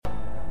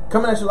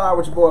Coming at you live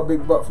with your boy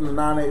Big Buck from the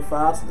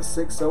 985 to the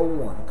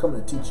 601.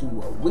 Coming to teach you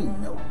what we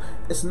know.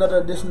 It's another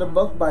edition of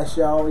Buck Bites,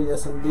 y'all.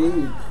 Yes,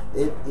 indeed.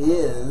 It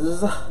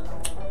is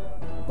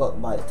Buck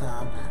Bite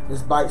time.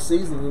 It's bite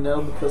season, you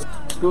know, because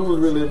school is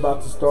really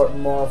about to start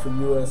tomorrow for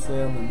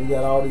USM, and we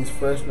got all these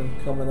freshmen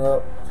coming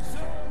up,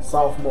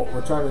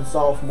 returning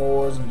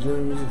sophomores and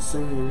juniors and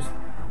seniors.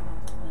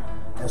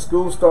 And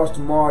school starts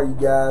tomorrow, you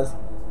guys.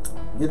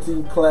 Get to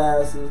your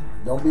classes.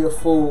 Don't be a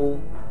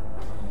fool.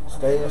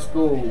 Stay in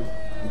school.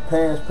 Your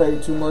parents pay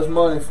too much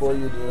money for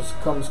you to just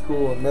come to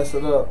school and mess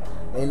it up.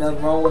 Ain't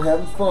nothing wrong with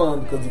having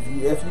fun, because if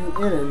you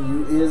in,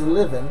 you is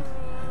living.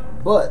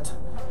 But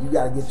you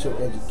gotta get your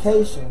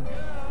education,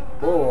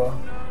 or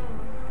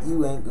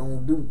you ain't gonna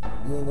do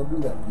nothing.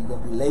 You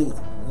gonna be lazy.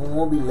 You don't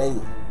wanna be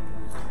lazy.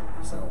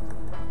 So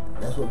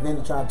that's what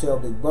Vinny trying to tell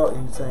Big Buck.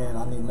 He's saying,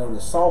 I need to know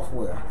the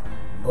software.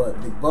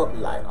 But Big Buck be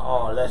like,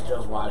 oh, let's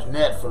just watch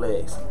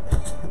Netflix.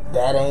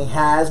 That ain't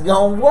how it's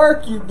gonna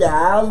work, you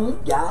guys. We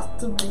got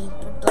to be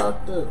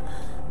productive.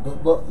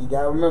 Big Buck, you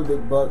gotta remember,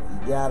 Big Buck,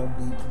 you gotta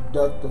be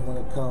productive when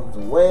it comes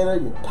to Waiter,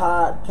 your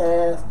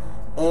podcast,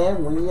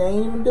 and when you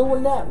ain't even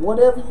doing that,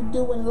 whatever you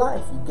do in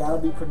life, you gotta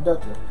be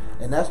productive.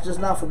 And that's just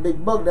not for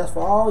Big Buck, that's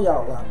for all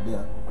y'all out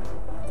there.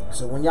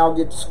 So when y'all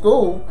get to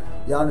school,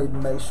 y'all need to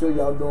make sure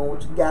y'all doing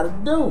what you gotta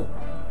do.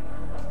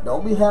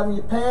 Don't be having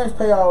your parents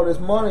pay all this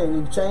money and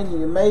you changing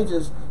your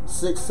majors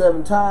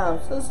 6-7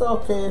 times. It's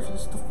okay if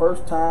it's the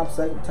first time,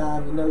 second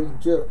time, you know,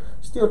 you're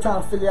still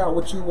trying to figure out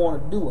what you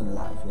want to do in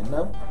life, you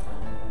know.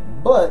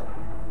 But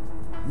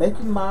make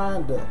your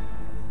mind up.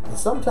 And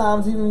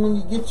sometimes even when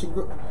you get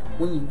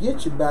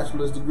your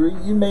bachelor's degree,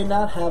 you may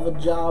not have a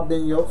job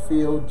in your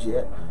field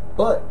yet.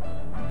 But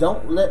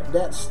don't let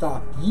that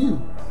stop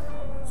you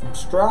from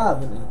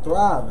striving and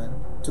thriving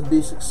to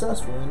be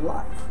successful in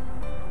life.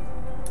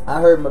 I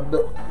heard my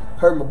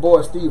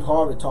boy Steve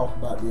Harvey talk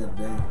about the other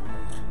day.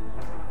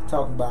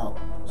 Talking about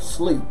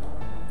sleep.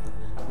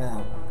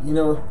 Now, you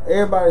know,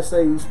 everybody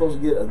say you're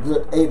supposed to get a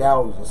good 8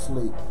 hours of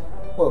sleep.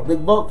 Well,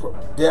 Big Buck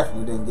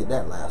definitely didn't get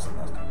that last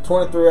semester.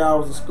 23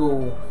 hours of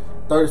school,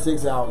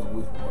 36 hours a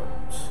week of work.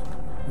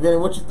 Vinny,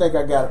 what you think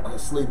I got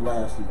of sleep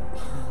last year?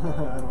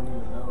 I don't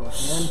even know.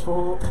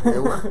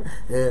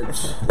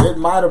 It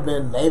might have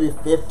been maybe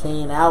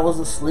 15 hours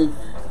of sleep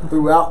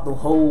throughout the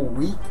whole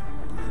week.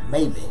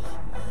 Maybe.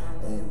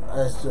 And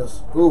that's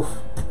just, oof,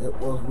 it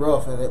was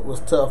rough and it was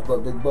tough,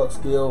 but Big Buck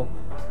still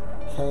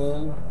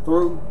came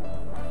through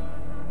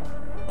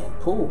and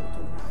pulled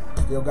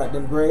through. Still got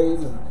them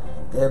grades, and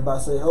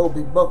everybody say, oh,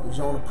 Big Buck, was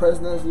you on the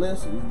president's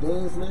list or the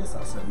dean's list?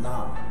 I said,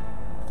 nah,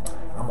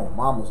 I'm on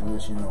mama's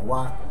list. You know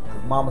why?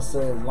 Because mama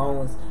said as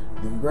long as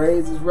them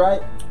grades is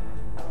right,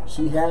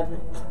 she happy,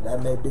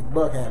 that made Big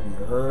Buck happy.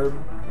 You heard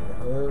me? You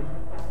heard me?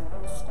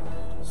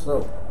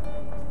 So,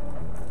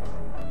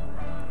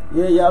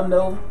 yeah, y'all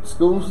know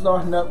school's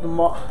starting up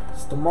tomorrow.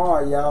 It's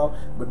tomorrow, y'all.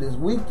 But this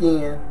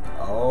weekend,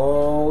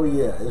 oh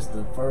yeah, it's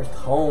the first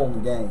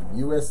home game.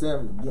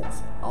 USM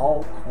against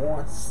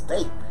Alcorn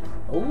State.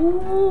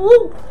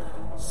 Ooh,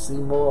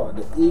 Seymour,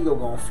 the Eagle,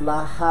 gonna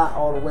fly high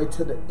all the way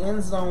to the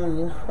end zone.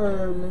 You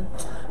heard me?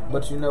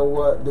 But you know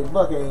what? Big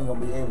Buck ain't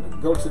gonna be able to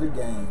go to the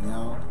game,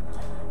 y'all.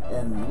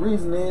 And the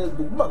reason is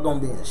Big Buck gonna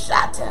be in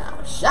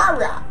Chi-Town,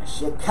 Chi-Rock,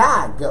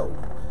 Chicago,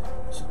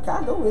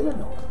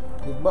 Illinois.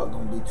 Big Buck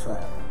gonna be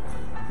traveling.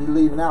 He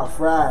leaving out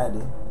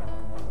Friday.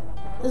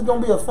 It's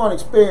gonna be a fun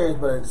experience,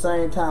 but at the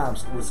same time,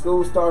 with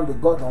school starting,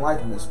 Big Buck don't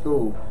like him at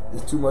school.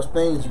 There's too much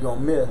things you're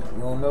gonna miss.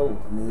 You don't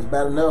know. I mean, it's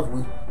bad enough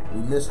we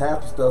miss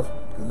half the stuff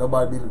because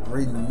nobody be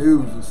reading the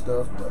news and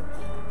stuff. But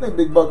I think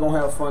Big Buck gonna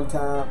have a fun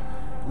time.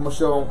 I'm gonna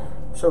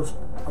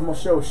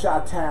show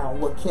Chi-Town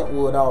what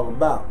Kentwood all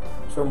about.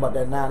 Show him about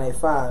that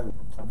 985.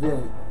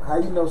 Vinny, how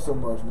you know so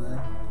much, man?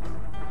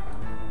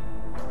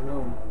 I don't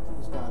know.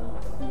 Just gotta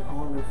be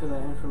hungry for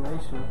that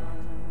information.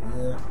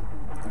 Yeah,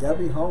 you gotta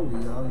be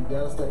hungry, y'all. You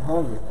gotta stay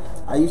hungry.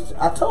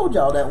 I told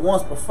y'all that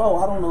once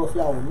before. I don't know if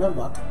y'all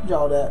remember. I told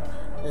y'all that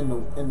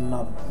in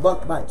my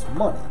Buck Bites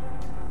Money,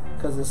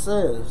 because it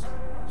says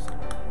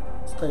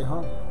stay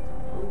hungry.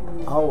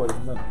 Always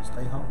remember,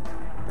 stay hungry,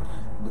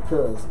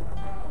 because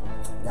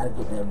you gotta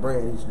get that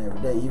bread each and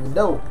every day. Even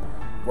though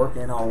work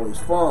ain't always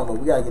fun, but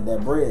we gotta get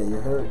that bread.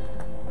 You heard?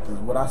 Because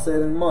what I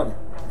said in money,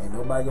 ain't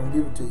nobody gonna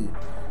give it to you.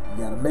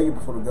 You gotta make it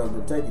before the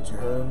government take it. You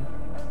heard me?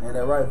 Ain't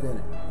that right,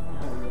 Vinny?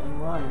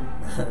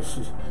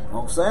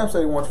 Uncle Sam said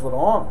he wants you for the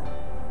army,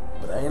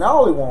 but that ain't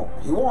all he want.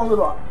 He want a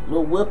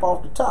little whip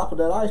off the top of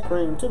that ice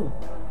cream too.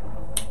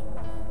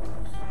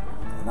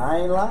 And I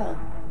ain't lying,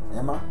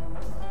 am I?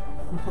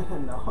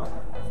 No,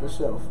 for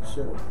sure.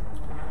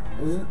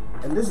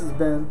 And this has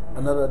been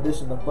another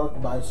edition of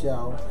Buck Bites,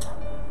 y'all.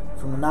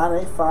 From the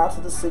 985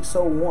 to the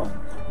 601.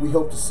 We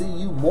hope to see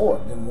you more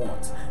than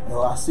once. You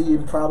know, I see you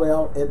probably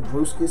out at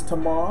Brewski's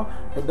tomorrow,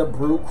 at the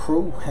Brew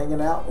Crew, hanging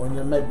out when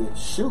you're maybe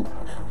shoot.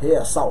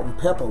 Yeah, salt and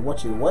pepper,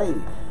 what you weigh.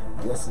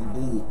 Yes,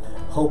 indeed.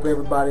 Hope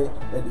everybody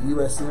at the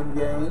USM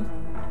game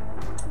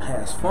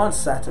has fun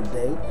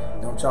Saturday.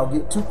 Don't y'all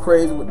get too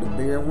crazy with the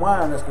beer and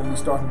wine that's going to be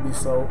starting to be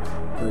sold.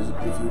 Because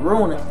if you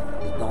ruin it,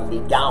 it's going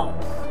to be gone.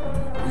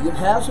 We can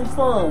have some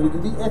fun. We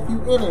can be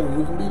F-U-N-ing.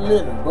 We can be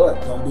living.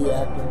 But don't be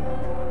acting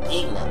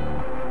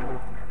ignorant.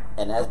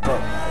 And that's Buck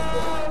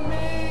Night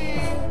Day.